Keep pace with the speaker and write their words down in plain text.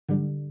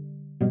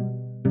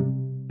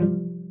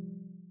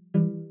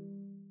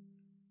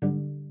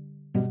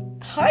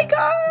Hi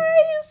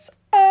guys!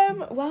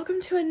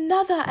 Welcome to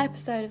another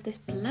episode of this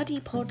bloody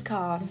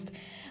podcast,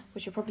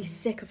 which you're probably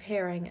sick of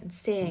hearing and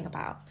seeing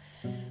about.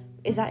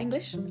 Is that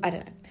English? I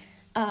don't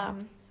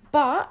know.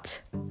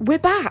 But we're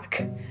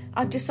back.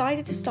 I've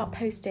decided to start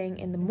posting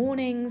in the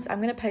mornings.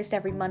 I'm going to post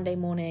every Monday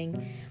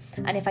morning,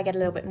 and if I get a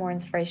little bit more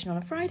inspiration on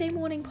a Friday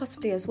morning,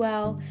 possibly as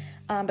well,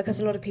 because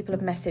a lot of people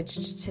have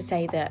messaged to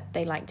say that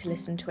they like to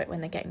listen to it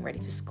when they're getting ready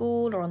for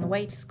school or on the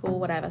way to school,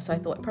 whatever, so I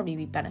thought it'd probably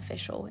be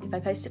beneficial if I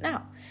post it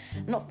now.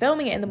 I'm not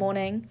filming it in the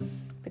morning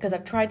because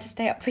I've tried to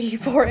stay up for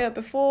Euphoria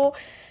before,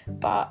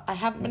 but I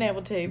haven't been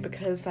able to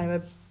because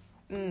I'm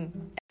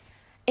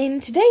In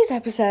today's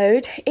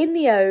episode, in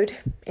ode?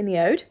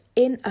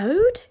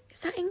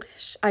 Is that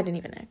English? I don't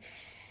even know.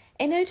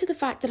 In ode to the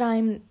fact that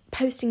I'm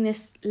posting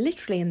this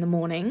literally in the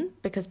morning,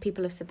 because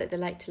people have said that they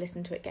like to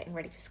listen to it getting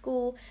ready for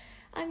school,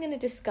 I'm going to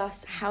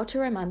discuss how to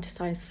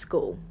romanticize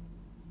school,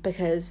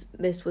 because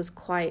this was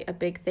quite a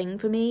big thing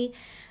for me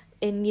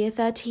in year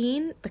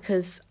 13,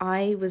 because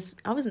I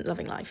wasn't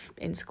loving life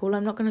in school,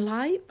 I'm not going to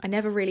lie. I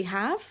never really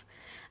have.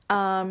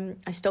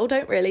 I still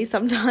don't really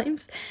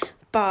sometimes,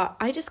 but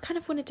I just kind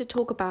of wanted to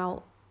talk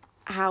about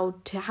how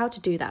to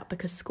do that,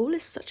 because school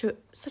is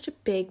such a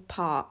big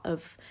part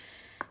of,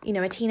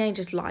 a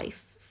teenager's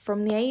life.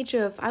 From the age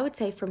of, I would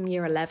say from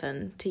year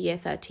 11 to year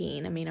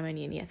 13, I mean, I'm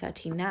only in year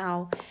 13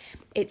 now,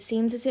 it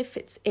seems as if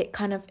it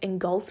kind of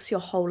engulfs your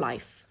whole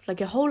life.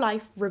 Like your whole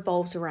life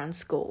revolves around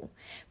school.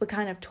 We're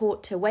kind of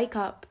taught to wake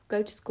up,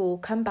 go to school,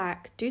 come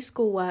back, do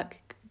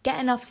schoolwork, get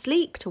enough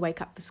sleep to wake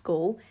up for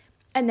school,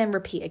 and then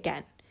repeat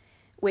again,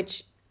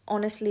 which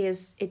honestly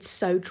it's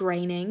so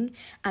draining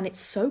and it's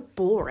so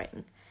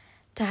boring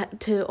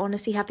to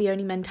honestly have the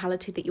only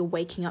mentality that you're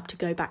waking up to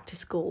go back to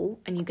school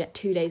and you get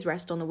 2 days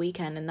rest on the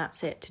weekend and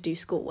that's it to do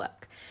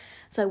schoolwork.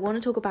 So I want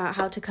to talk about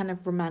how to kind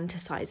of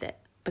romanticize it,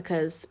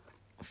 because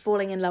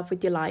falling in love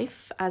with your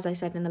life, as I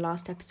said in the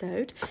last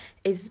episode,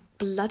 is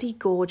bloody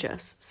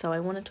gorgeous. So I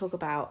want to talk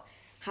about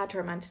how to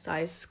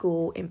romanticize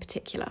school in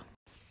particular.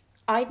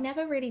 I'd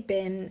never really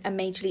been a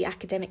majorly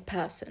academic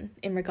person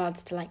in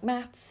regards to like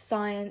maths,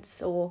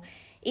 science, or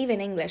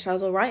even English. I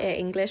was all right at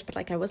English,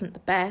 but I wasn't the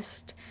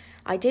best.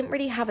 I didn't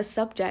really have a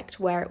subject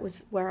where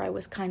I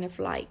was kind of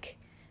like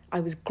I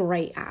was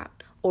great at,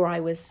 or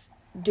I was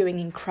doing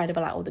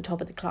incredible at, or the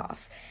top of the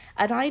class.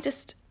 And I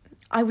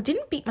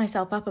didn't beat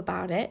myself up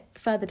about it.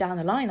 Further down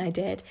the line I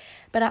did,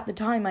 but at the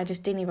time I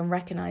just didn't even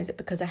recognize it,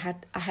 because I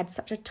had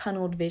such a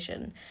tunneled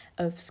vision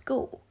of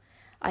school.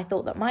 I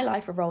thought that my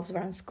life revolves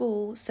around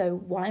school, so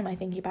why am I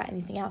thinking about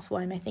anything else?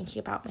 Why am I thinking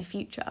about my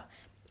future?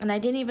 And I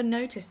didn't even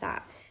notice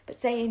that. But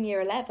say in year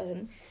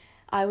 11,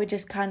 I would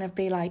just kind of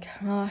be like,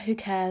 oh, who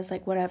cares?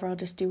 Like, whatever, I'll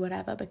just do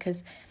whatever,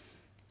 because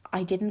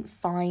I didn't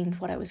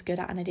find what I was good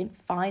at and I didn't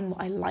find what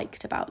I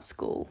liked about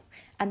school.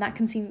 And that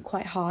can seem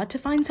quite hard to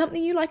find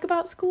something you like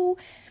about school,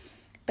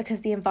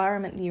 because the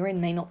environment that you're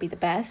in may not be the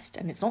best,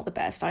 and it's not the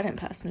best. I don't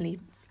personally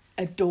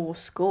adore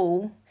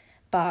school,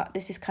 but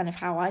this is kind of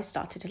how I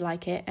started to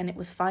like it, and it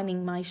was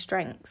finding my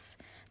strengths,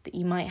 that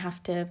you might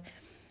have to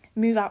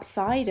move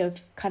outside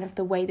of kind of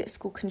the way that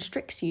school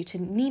constricts you to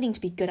needing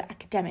to be good at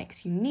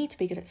academics. You need to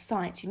be good at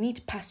science. You need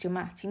to pass your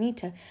maths. You need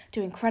to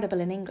do incredible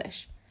in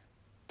English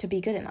to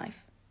be good in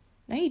life.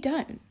 No, you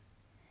don't.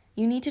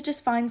 You need to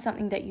just find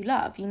something that you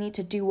love. You need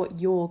to do what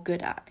you're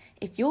good at.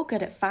 If you're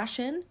good at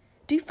fashion,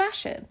 do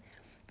fashion.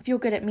 If you're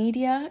good at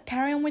media,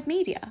 carry on with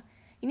media.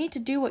 You need to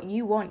do what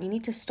you want. You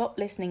need to stop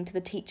listening to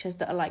the teachers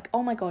that are like,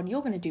 oh my God,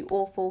 you're going to do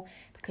awful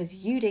because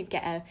you didn't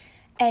get an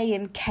A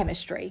in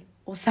chemistry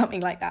or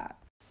something like that.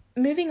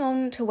 Moving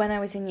on to when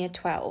I was in year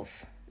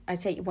 12, I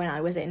say when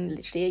I was in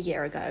literally a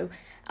year ago,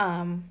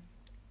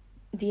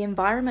 the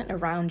environment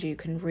around you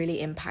can really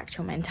impact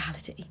your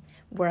mentality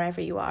wherever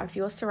you are. If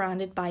you're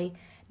surrounded by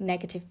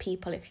negative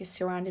people, if you're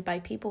surrounded by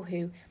people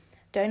who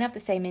don't have the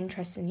same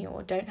interests in you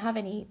or don't have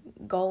any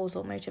goals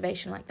or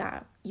motivation like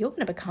that, you're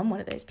going to become one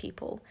of those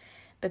people,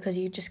 because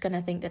you're just going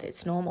to think that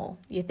it's normal.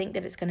 You think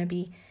that it's going to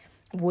be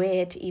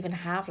weird to even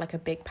have like a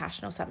big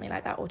passion or something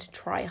like that, or to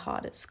try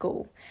hard at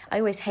school. I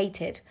always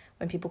hated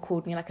when people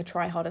called me like a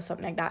try hard or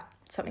something like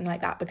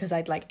that, because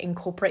I'd like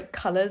incorporate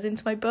colours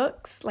into my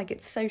books. Like,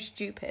 it's so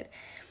stupid.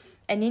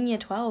 And in year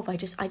 12, I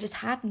just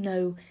had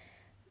no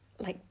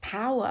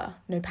power.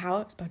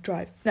 It's about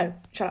drive. No,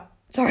 shut up.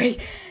 Sorry.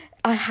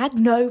 I had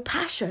no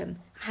passion.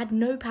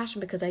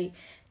 Because I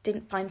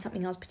didn't find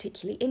something I was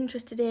particularly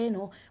interested in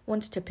or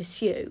wanted to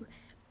pursue,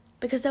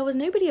 because there was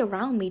nobody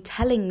around me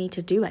telling me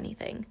to do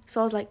anything. So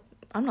I was like,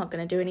 I'm not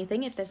going to do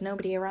anything if there's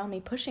nobody around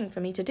me pushing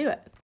for me to do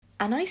it.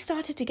 And I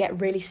started to get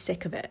really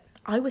sick of it.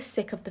 I was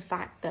sick of the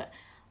fact that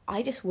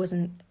I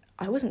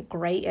wasn't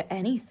great at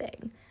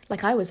anything.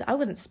 Like, I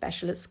wasn't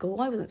special at school.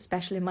 I wasn't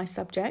special in my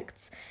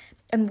subjects.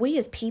 And we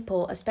as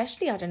people,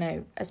 especially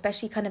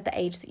kind of the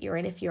age that you're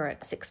in, if you're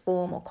at sixth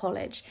form or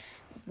college,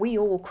 we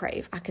all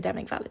crave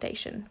academic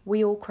validation.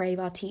 We all crave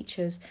our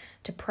teachers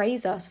to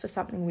praise us for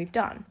something we've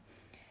done.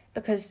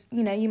 Because,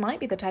 you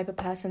might be the type of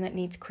person that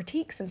needs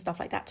critiques and stuff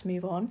like that to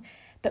move on.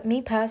 But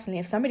me personally,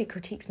 if somebody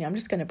critiques me, I'm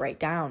just going to break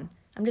down.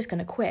 I'm just going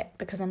to quit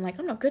because I'm like,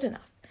 I'm not good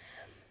enough.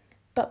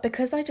 But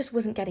because I just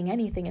wasn't getting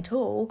anything at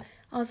all,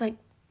 I was like,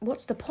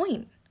 what's the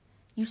point?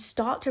 You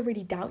start to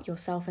really doubt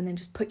yourself and then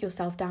just put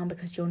yourself down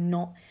because you're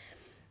not,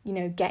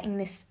 getting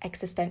this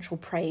existential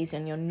praise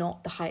and you're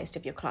not the highest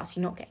of your class.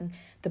 You're not getting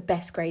the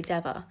best grades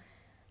ever.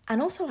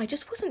 And also, I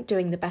just wasn't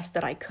doing the best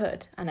that I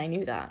could, and I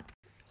knew that.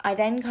 I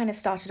then kind of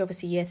started,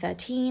 obviously, year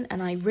 13,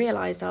 and I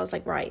realised, I was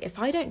like, right, if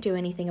I don't do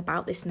anything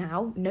about this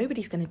now,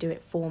 nobody's going to do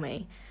it for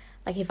me.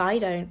 Like, if I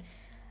don't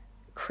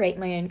create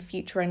my own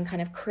future and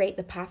kind of create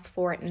the path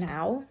for it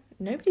now,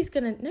 nobody's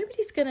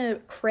gonna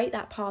create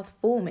that path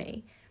for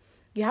me.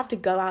 You have to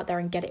go out there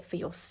and get it for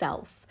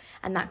yourself,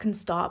 and that can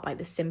start by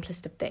the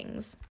simplest of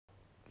things.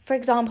 For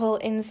example,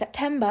 in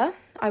September,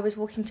 I was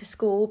walking to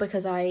school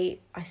because I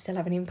still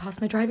haven't even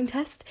passed my driving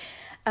test.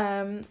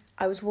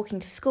 I was walking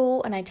to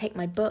school and I take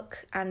my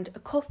book and a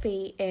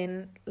coffee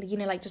in,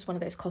 like just one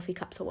of those coffee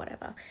cups or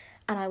whatever.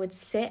 And I would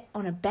sit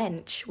on a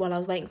bench while I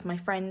was waiting for my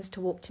friends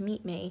to walk to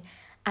meet me.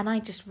 And I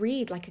just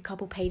read like a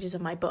couple pages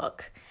of my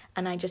book.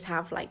 And I just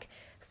have like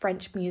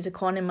French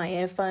music on in my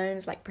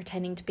earphones, like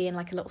pretending to be in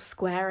like a little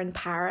square in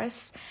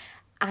Paris.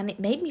 And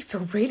it made me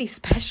feel really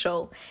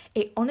special.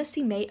 It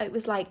honestly it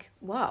was like,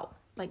 wow,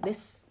 like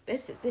this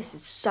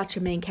is such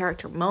a main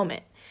character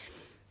moment.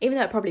 Even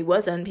though it probably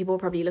wasn't, people were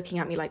probably looking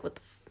at me like, what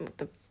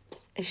the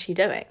is she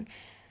doing?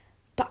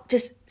 But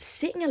just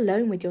sitting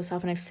alone with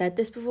yourself, and I've said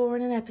this before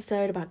in an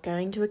episode about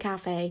going to a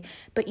cafe,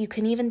 but you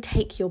can even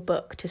take your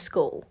book to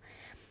school.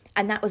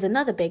 And that was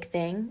another big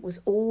thing, was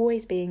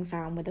always being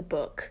found with a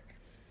book.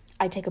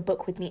 I take a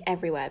book with me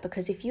everywhere,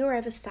 because if you're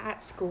ever sat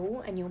at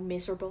school and you're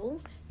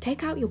miserable,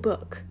 take out your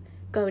book.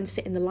 Go and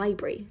sit in the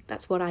library.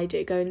 That's what I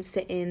do. Go and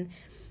sit in,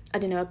 I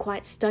don't know, a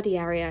quiet study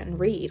area and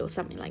read or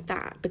something like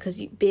that, because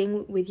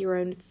being with your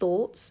own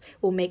thoughts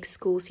will make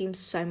school seem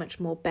so much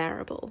more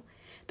bearable,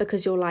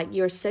 because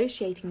you're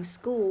associating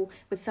school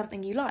with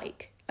something you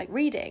like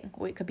reading,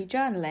 or it could be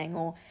journaling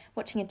or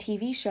watching a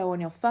TV show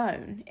on your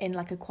phone in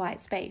like a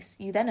quiet space.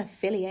 You then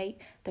affiliate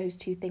those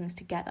two things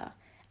together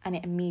and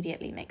it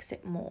immediately makes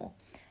it more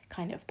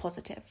kind of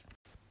positive.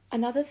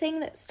 Another thing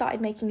that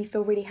started making me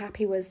feel really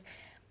happy was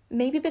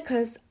maybe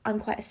because I'm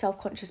quite a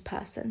self-conscious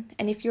person.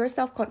 And if you're a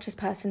self-conscious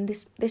person,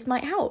 this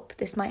might help.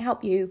 This might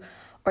help you,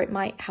 or it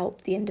might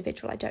help the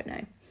individual, I don't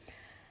know.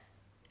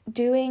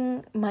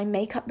 Doing my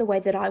makeup the way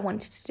that I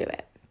wanted to do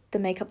it, the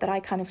makeup that I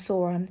kind of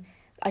saw on,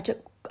 I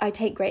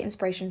take great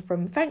inspiration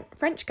from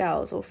French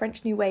girls or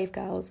French New Wave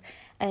girls,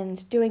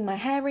 and doing my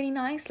hair really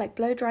nice, like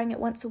blow drying it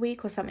once a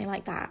week or something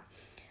like that.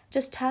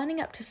 Just turning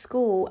up to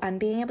school and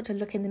being able to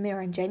look in the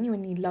mirror and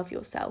genuinely love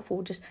yourself,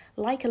 or just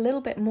like a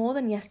little bit more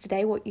than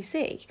yesterday what you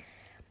see.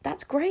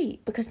 That's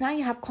great, because now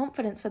you have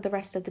confidence for the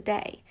rest of the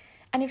day.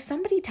 And if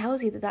somebody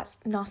tells you that that's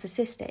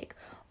narcissistic,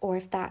 or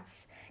if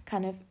that's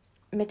kind of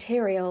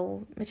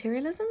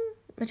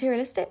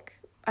materialistic,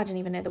 I don't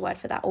even know the word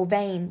for that, or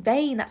vain,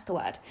 that's the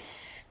word.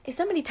 If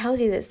somebody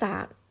tells you that it's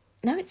that,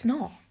 no, it's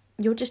not.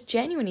 You're just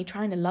genuinely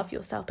trying to love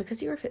yourself,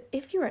 because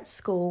if you're at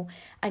school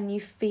and you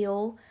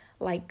feel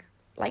like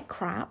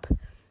crap,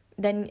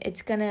 then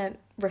it's going to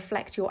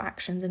reflect your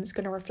actions, and it's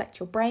going to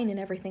reflect your brain and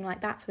everything like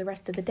that for the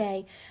rest of the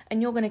day.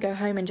 And you're going to go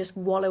home and just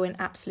wallow in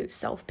absolute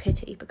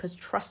self-pity, because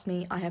trust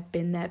me, I have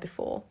been there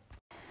before.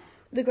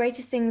 The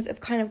greatest things have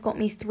kind of got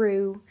me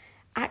through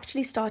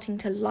actually starting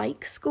to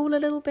like school a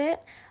little bit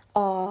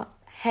are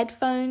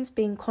headphones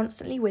being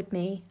constantly with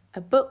me,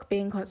 a book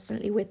being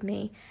constantly with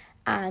me,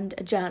 and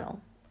a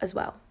journal as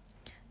well.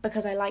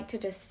 Because I like to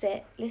just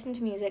sit, listen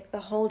to music the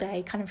whole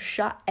day, kind of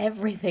shut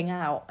everything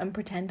out and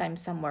pretend I'm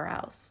somewhere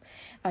else.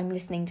 If I'm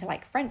listening to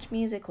like French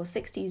music or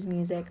 60s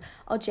music,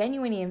 I'll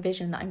genuinely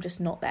envision that I'm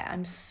just not there.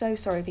 I'm so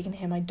sorry if you can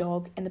hear my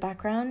dog in the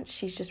background.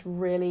 She's just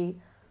really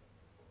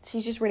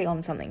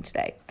on something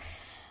today.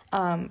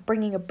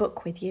 Bringing a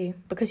book with you,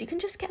 because you can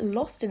just get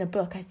lost in a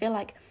book. I feel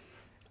like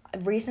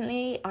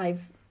recently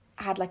I've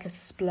had like a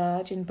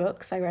splurge in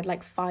books. I read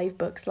like 5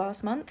 books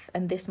last month,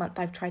 and this month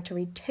I've tried to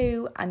read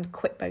 2 and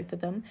quit both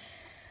of them.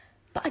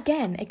 But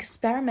again,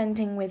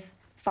 experimenting with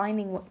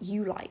finding what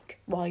you like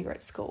while you're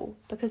at school,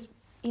 because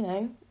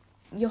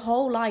your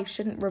whole life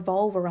shouldn't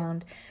revolve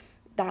around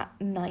that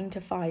 9 to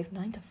 5,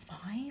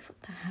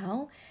 what the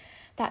hell,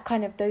 that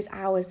kind of those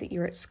hours that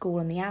you're at school,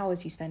 and the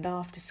hours you spend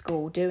after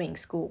school doing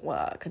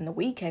schoolwork, and the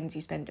weekends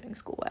you spend doing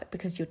schoolwork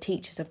because your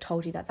teachers have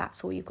told you that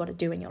that's all you've got to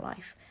do in your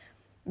life.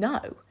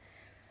 No.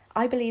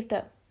 I believe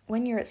that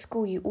when you're at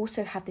school, you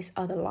also have this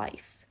other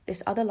life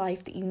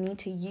that you need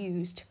to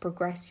use to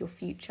progress your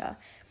future.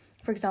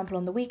 For example,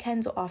 on the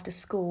weekends or after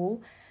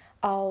school,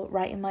 I'll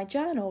write in my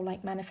journal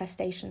like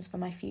manifestations for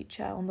my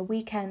future. On the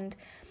weekend,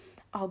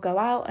 I'll go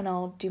out and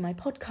I'll do my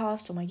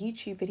podcast or my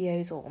YouTube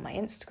videos or my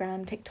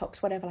Instagram,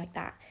 TikToks, whatever like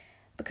that,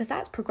 because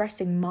that's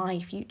progressing my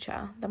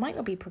future. That might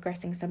not be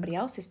progressing somebody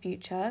else's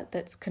future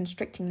that's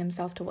constricting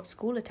themselves to what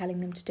school are telling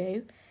them to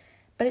do,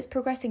 but it's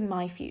progressing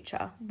my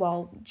future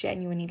while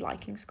genuinely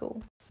liking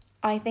school.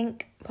 I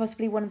think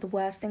possibly one of the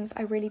worst things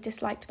I really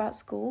disliked about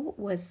school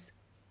was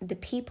the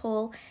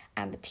people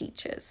and the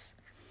teachers.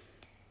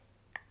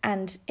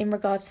 And in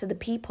regards to the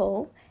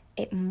people,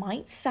 it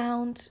might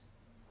sound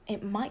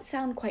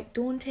quite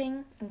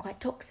daunting and quite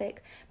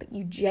toxic, but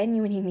you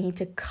genuinely need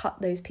to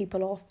cut those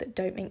people off that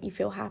don't make you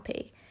feel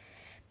happy.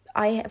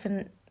 I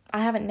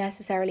haven't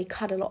necessarily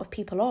cut a lot of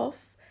people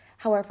off.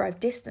 However, I've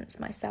distanced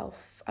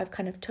myself. I've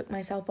kind of took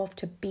myself off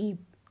to be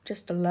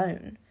just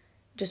alone,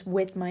 just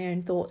with my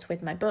own thoughts,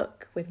 with my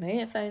book, with my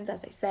earphones,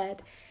 as I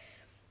said,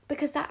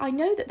 because I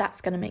know that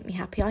that's going to make me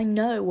happy. I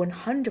know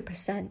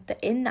 100% that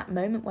in that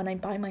moment when I'm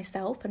by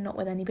myself and not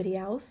with anybody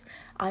else,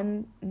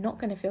 I'm not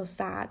going to feel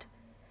sad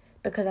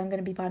because I'm going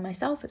to be by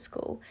myself at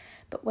school.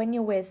 But when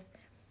you're with,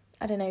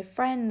 I don't know,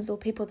 friends or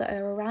people that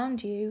are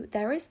around you,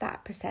 there is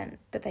that percent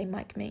that they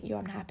might make you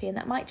unhappy, and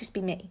that might just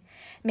be me.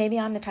 Maybe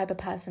I'm the type of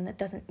person that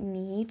doesn't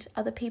need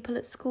other people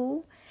at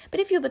school. But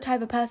if you're the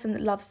type of person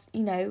that loves,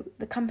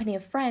 the company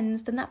of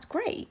friends, then that's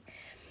great.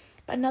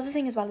 But another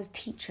thing as well is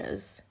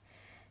teachers.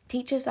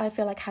 Teachers, I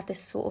feel like, have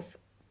this sort of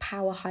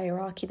power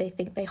hierarchy they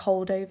think they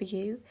hold over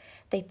you.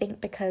 They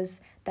think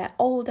because they're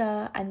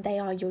older and they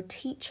are your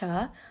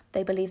teacher,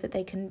 they believe that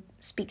they can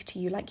speak to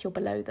you like you're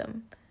below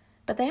them.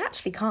 But they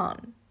actually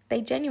can't.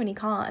 They genuinely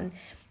can't. And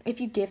if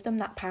you give them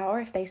that power,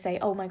 if they say,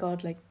 oh my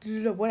God, like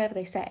whatever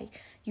they say,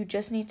 you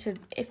just need to,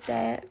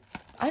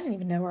 I don't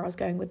even know where I was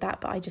going with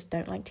that, but I just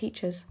don't like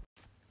teachers.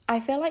 I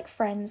feel like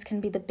friends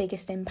can be the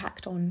biggest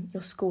impact on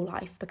your school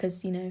life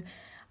because,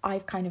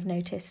 I've kind of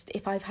noticed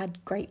if I've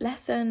had great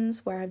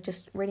lessons where I've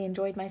just really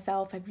enjoyed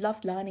myself, I've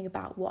loved learning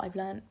about what I've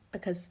learned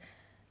because,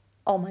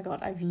 oh my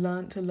God, I've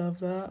learned to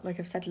love that. Like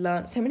I've said,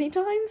 learned so many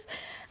times.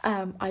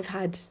 I've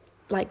had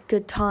like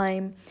good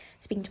time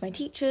speaking to my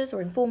teachers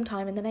or informed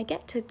time, and then I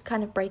get to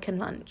kind of break and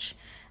lunch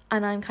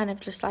and I'm kind of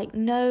just like,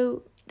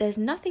 no, there's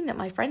nothing that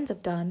my friends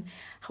have done.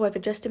 However,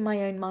 just in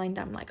my own mind,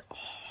 I'm like,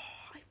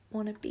 oh, I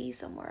want to be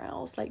somewhere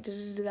else, like da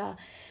da da da.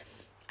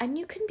 And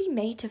you can be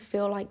made to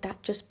feel like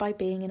that just by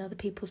being in other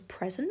people's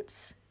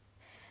presence.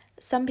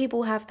 Some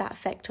people have that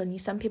effect on you.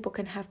 Some people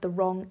can have the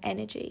wrong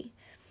energy.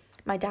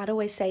 My dad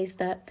always says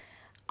that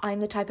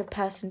I'm the type of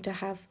person to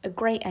have a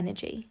great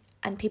energy,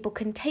 and people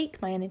can take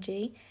my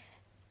energy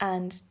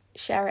and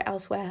share it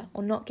elsewhere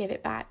or not give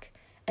it back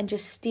and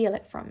just steal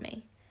it from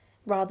me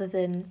rather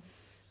than,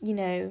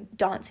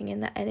 dancing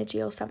in that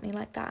energy or something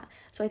like that.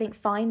 So I think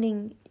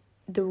finding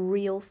the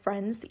real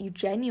friends that you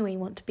genuinely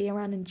want to be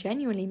around and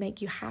genuinely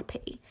make you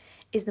happy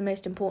is the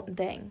most important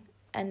thing.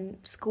 And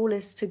school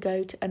is to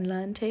go to and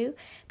learn to,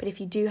 but if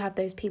you do have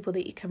those people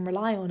that you can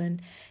rely on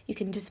and you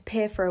can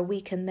disappear for a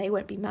week and they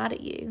won't be mad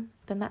at you,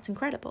 then that's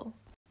incredible.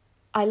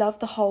 I love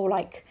the whole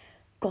like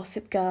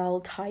Gossip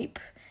Girl type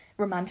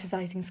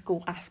romanticizing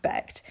school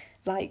aspect,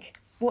 like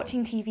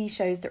watching TV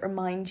shows that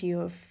remind you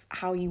of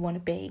how you want to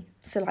be.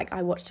 So like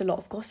I watched a lot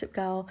of Gossip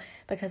Girl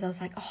because I was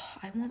like, oh,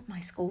 I want my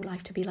school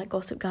life to be like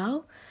Gossip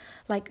Girl,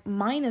 like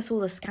minus all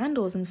the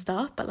scandals and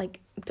stuff, but like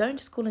going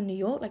to school in New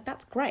York, like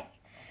that's great.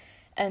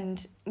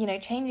 And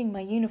changing my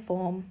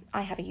uniform,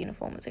 I have a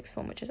uniform at sixth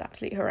form which is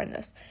absolutely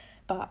horrendous,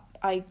 but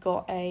I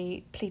got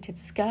a pleated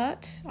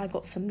skirt, I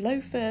got some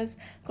loafers,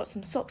 got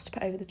some socks to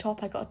put over the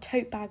top, I got a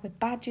tote bag with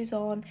badges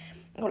on,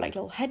 I got like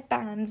little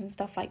headbands and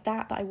stuff like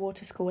that I wore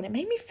to school, and it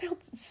made me feel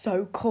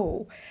so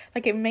cool.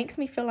 Like it makes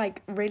me feel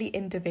like really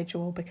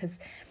individual because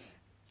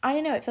I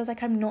don't know, it feels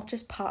like I'm not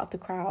just part of the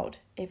crowd,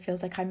 it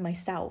feels like I'm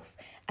myself,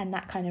 and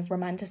that kind of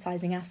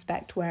romanticizing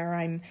aspect where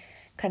I'm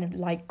kind of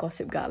like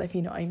Gossip Girl, if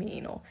you know what I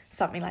mean, or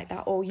something like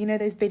that. Or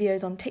those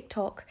videos on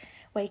TikTok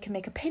where you can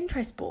make a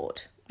Pinterest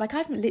board. Like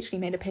I've literally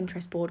made a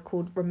Pinterest board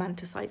called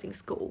Romanticizing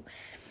School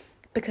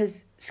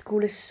because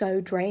school is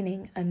so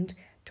draining and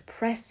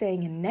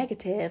depressing and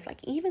negative. Like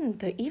even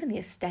the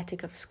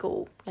aesthetic of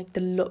school, like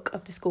the look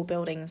of the school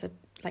buildings are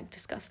like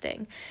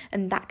disgusting,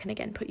 and that can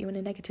again put you in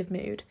a negative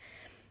mood.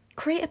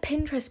 Create a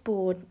Pinterest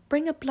board,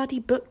 bring a bloody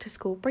book to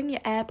school, bring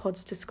your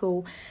AirPods to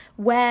school,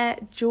 wear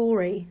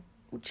jewelry,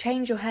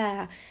 change your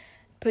hair,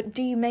 but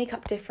do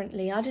makeup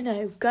differently. I don't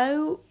know,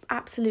 go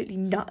absolutely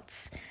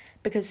nuts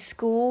because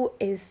school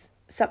is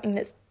something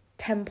that's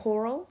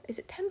temporal. Is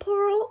it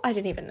temporal? I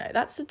don't even know.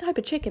 That's a type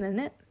of chicken, isn't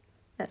it?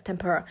 That's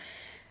tempura.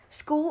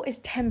 School is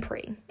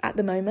temporary at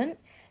the moment.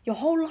 Your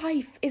whole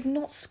life is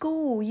not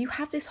school. You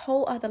have this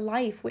whole other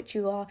life which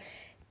you are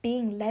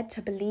being led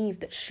to believe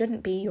that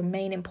shouldn't be your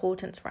main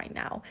importance right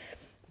now.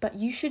 But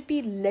you should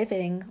be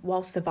living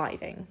while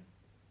surviving,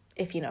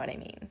 if you know what I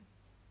mean.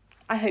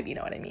 I hope you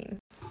know what I mean.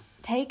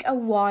 Take a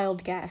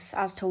wild guess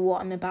as to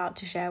what I'm about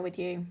to share with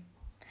you.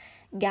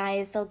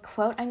 Guys, the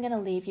quote I'm going to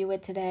leave you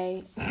with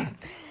today,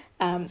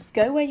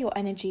 go where your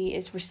energy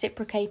is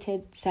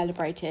reciprocated,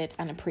 celebrated,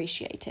 and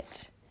appreciated.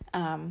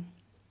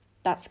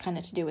 That's kind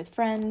of to do with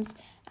friends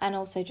and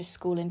also just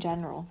school in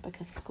general,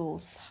 because school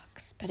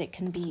sucks, but it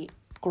can be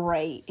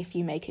great if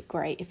you make it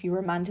great, if you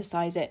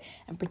romanticize it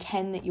and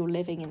pretend that you're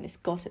living in this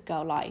Gossip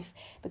Girl life,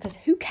 because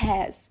who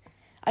cares?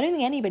 I don't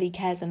think anybody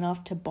cares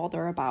enough to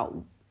bother about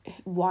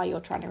why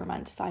you're trying to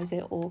romanticize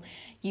it, or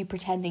you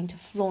pretending to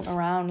flaunt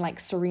around like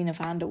Serena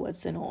van der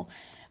Woodsen or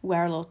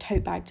wear a little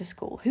tote bag to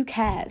school. Who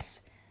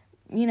cares?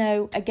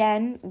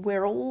 Again,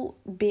 we're all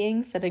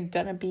beings that are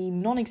gonna be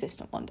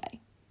non-existent one day.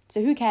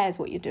 So who cares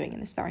what you're doing in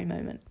this very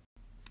moment?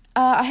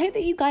 I hope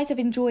that you guys have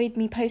enjoyed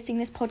me posting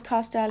this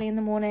podcast early in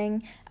the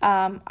morning.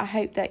 I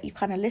hope that you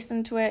kind of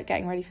listen to it,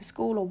 getting ready for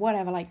school or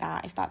whatever like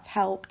that, if that's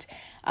helped.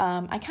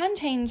 I can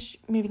change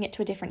moving it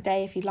to a different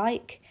day if you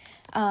like.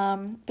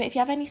 But if you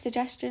have any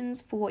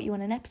suggestions for what you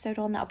want an episode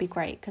on, that would be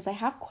great, because I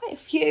have quite a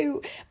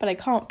few, but I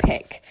can't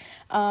pick.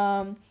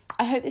 I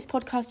hope this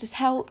podcast has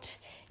helped.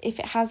 If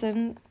it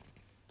hasn't,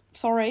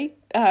 sorry.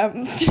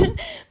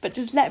 But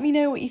just let me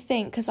know what you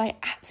think, because I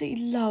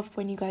absolutely love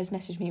when you guys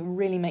message me. It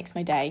really makes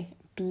my day.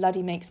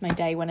 Bloody makes my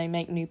day when I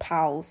make new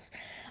pals.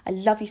 I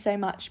love you so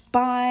much.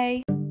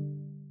 Bye.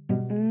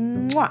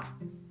 Mwah.